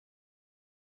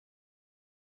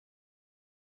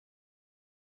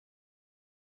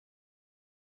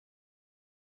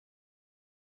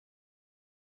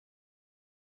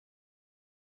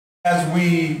As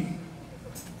we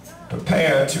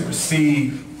prepare to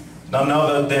receive none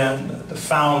other than the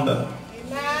founder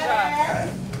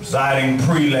and presiding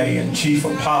prelate and chief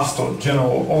apostle,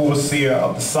 general overseer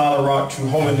of the Solid Rock True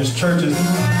Holiness Churches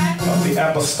of the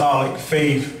Apostolic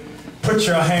Faith, put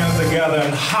your hands together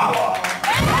and holler.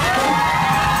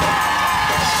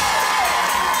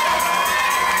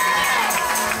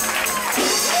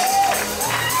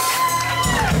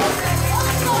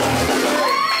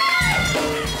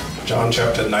 John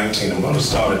chapter 19, I'm going to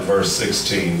start at verse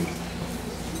 16.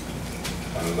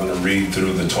 I'm going to read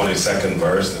through the 22nd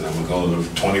verse, then I'm going to go to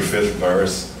the 25th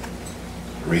verse,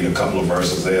 read a couple of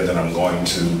verses there, then I'm going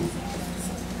to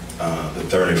the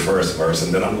 31st verse,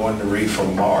 and then I'm going to read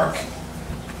from Mark,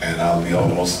 and I'll be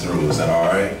almost through. Is that all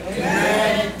right?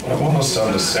 Amen. But I want us to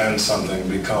understand something,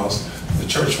 because the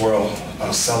church world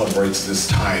celebrates this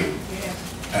time,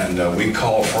 and we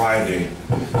call Friday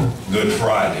Good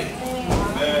Friday.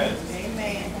 Amen.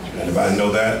 Anybody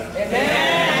know that?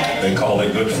 Amen. They call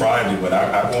it Good Friday, but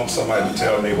I want somebody to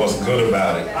tell me what's good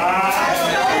about it.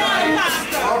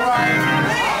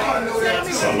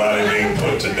 Somebody being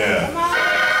put to death.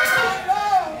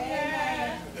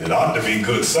 It ought to be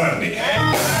Good Sunday.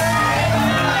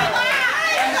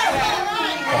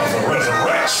 Because of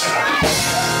resurrection.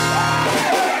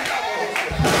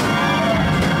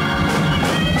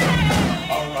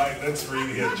 All right, let's read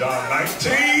here. John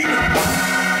 19.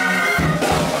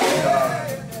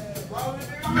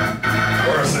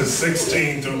 Verses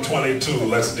 16 through 22.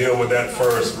 Let's deal with that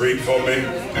first. Read for me.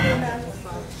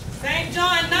 St.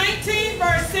 John 19,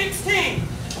 verse 16.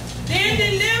 Then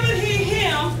delivered he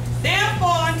him,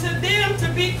 therefore, unto them to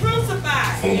be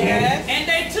crucified. Yes. And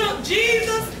they took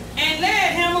Jesus and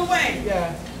led him away.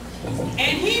 Yes.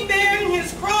 And he, bearing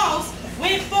his cross,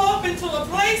 went forth into a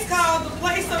place called the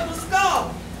place of the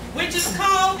skull, which is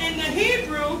called in the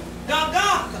Hebrew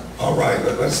Golgotha. All right,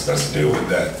 let's deal with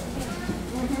that.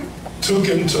 Took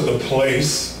him to the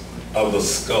place of the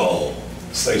skull.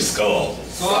 Say skull.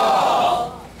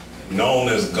 Skull. Known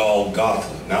as Golgotha.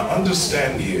 Now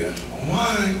understand here,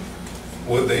 why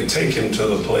would they take him to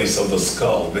the place of the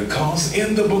skull? Because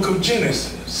in the book of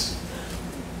Genesis,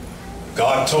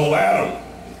 God told Adam,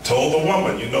 told the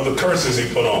woman, you know the curses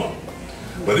he put on.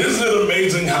 But isn't it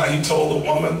amazing how he told the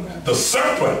woman, the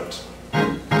serpent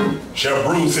shall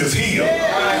bruise his heel,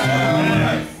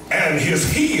 and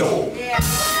his heel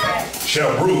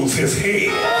shall bruise his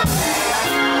head.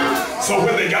 So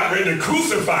when they got ready to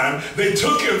crucify him, they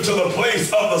took him to the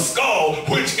place of the skull,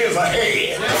 which is a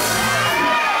head.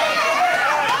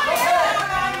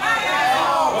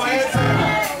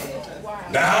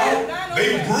 Now,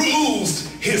 they bruised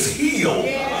his heel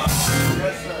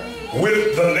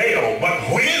with the nail, but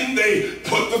when they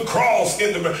put the cross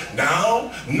in the...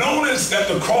 Now, notice that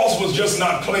the cross was just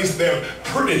not placed there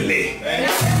prettily.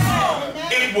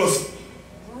 It was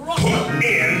put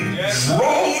in,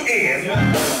 rolled in,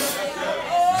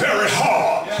 very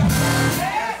hard.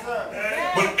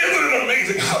 But isn't it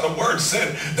amazing how the word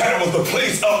said that it was the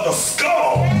place of the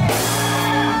skull?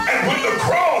 And when the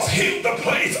cross hit the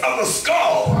place of the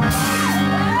skull,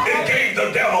 it gave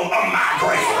the devil a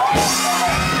migraine.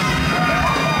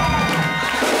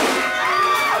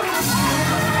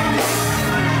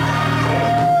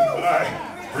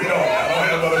 Read on. I don't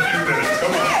have another few minutes.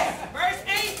 Come on. Verse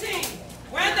 18.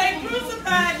 Where they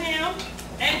crucified him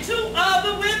and two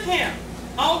other with him,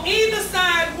 on either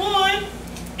side one,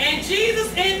 and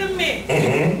Jesus in the midst.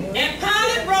 And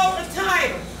Pilate wrote a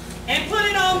title and put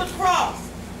it on the cross.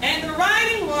 And the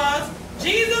writing was,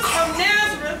 Jesus of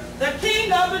Nazareth, the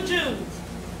King of the Jews.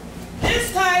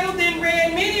 This title then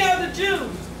read many of the Jews.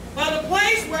 For the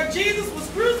place where Jesus was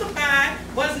crucified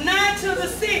was nigh to the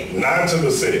city. Nigh to the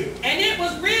city. And it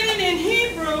was written in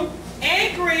Hebrew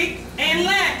and Greek and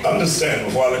Latin. Understand,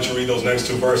 before I let you read those next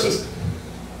two verses,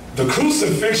 the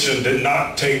crucifixion did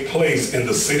not take place in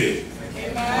the city,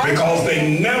 because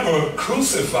they never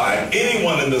crucified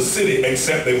anyone in the city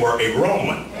except they were a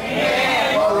Roman.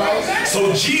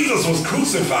 So Jesus was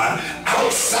crucified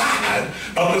outside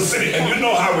of the city. And you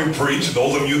know how we preach.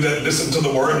 Those of you that listen to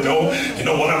the word know, you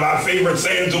know, one of my favorite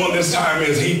sayings during this time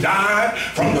is he died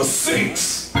from the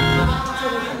 6th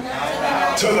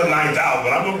to the 9th hour.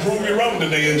 But I'm going to prove you wrong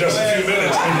today in just a few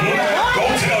minutes. Go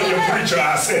tell your preacher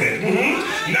I said it.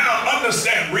 Now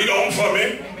understand, read on for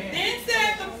me. Then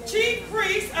said the chief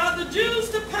priests of the Jews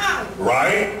to Pilate.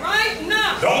 Right? Write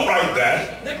not. Don't write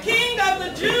that. The King of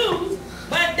the Jews,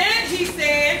 but that he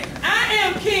said, I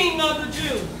am King of the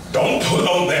Jews. Don't put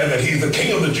on there that he's the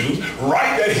King of the Jews.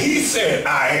 Write that he said,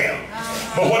 I am.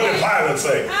 But what did Pilate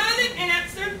say? Pilate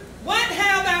answered, what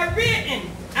have I written?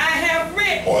 I have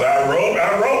written. What I wrote,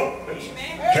 I wrote.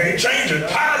 Amen. Can't change it.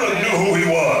 Pilate knew who he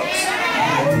was.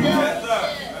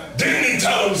 Didn't he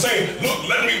tell him, say, look,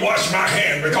 let me wash my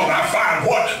hand because I find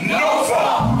what? No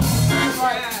fault.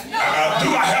 Do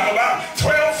I have about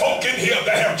 12 folk in here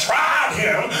that have tried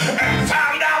him and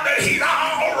found out that he's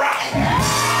all right?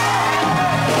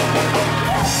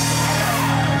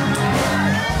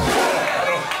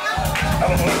 I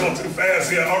don't want to go too fast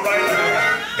here. All right.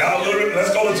 Got a little bit.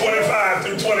 Let's go to 25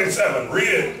 through 27. Read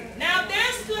it. Now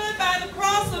there stood by the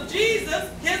cross of Jesus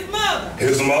his mother.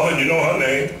 His mother, you know her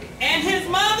name. And his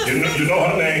mother. You know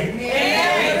her name.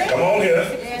 Mary. Come on here.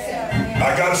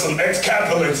 I got some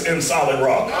ex-Catholics in Solid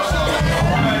Rock.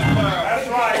 That's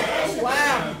right.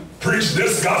 Wow. Preached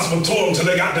this gospel to them till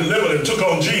they got delivered and took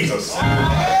on Jesus.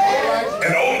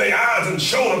 And opened their eyes and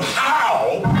showed them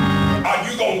how are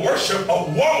you going to worship a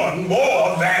woman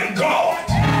more than God.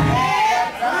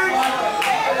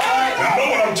 Now, I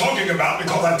know what I'm talking about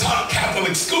because I taught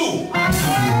Catholic school.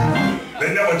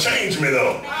 They never changed me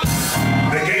though.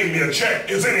 They gave me a check.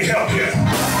 Is any help here?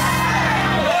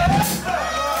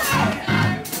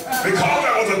 Because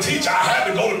I was a teacher, I had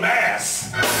to go to mass,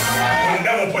 but I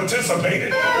never participated.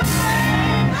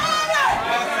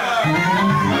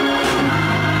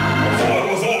 Before it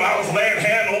was over, I was laying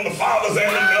hand on the fathers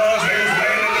and the nuns, they was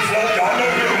laying on the floor. Y'all know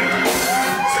it.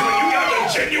 See, when you got the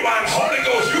genuine Holy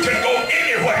Ghost, you can go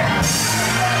anywhere.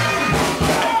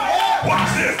 Watch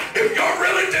this. If you're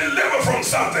really delivered from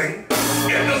something,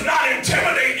 it does not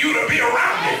intimidate you to be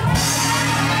around it.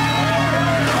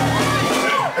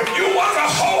 If you was a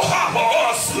hoe hopper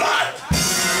or a slut,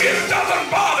 it doesn't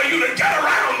bother you to get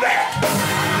around that.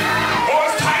 Or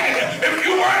it's tiny. If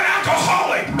you were an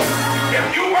alcoholic,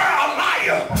 if you were a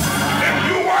liar, if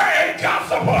you were a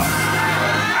gossiper,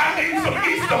 I need some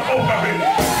Easter folk up in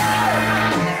here.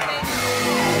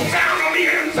 Down on the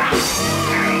inside.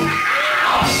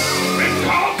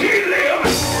 Because he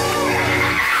lives.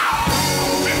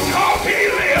 Because he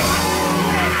lives.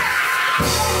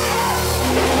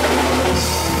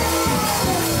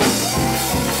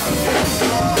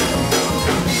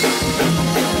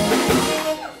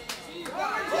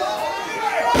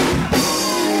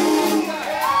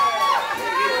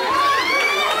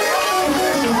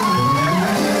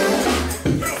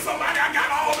 Somebody, I got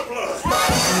all the blood.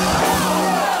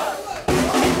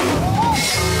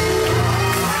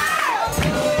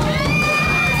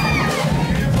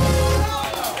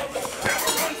 Never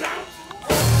runs out.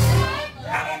 I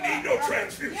don't need no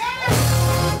transfusion.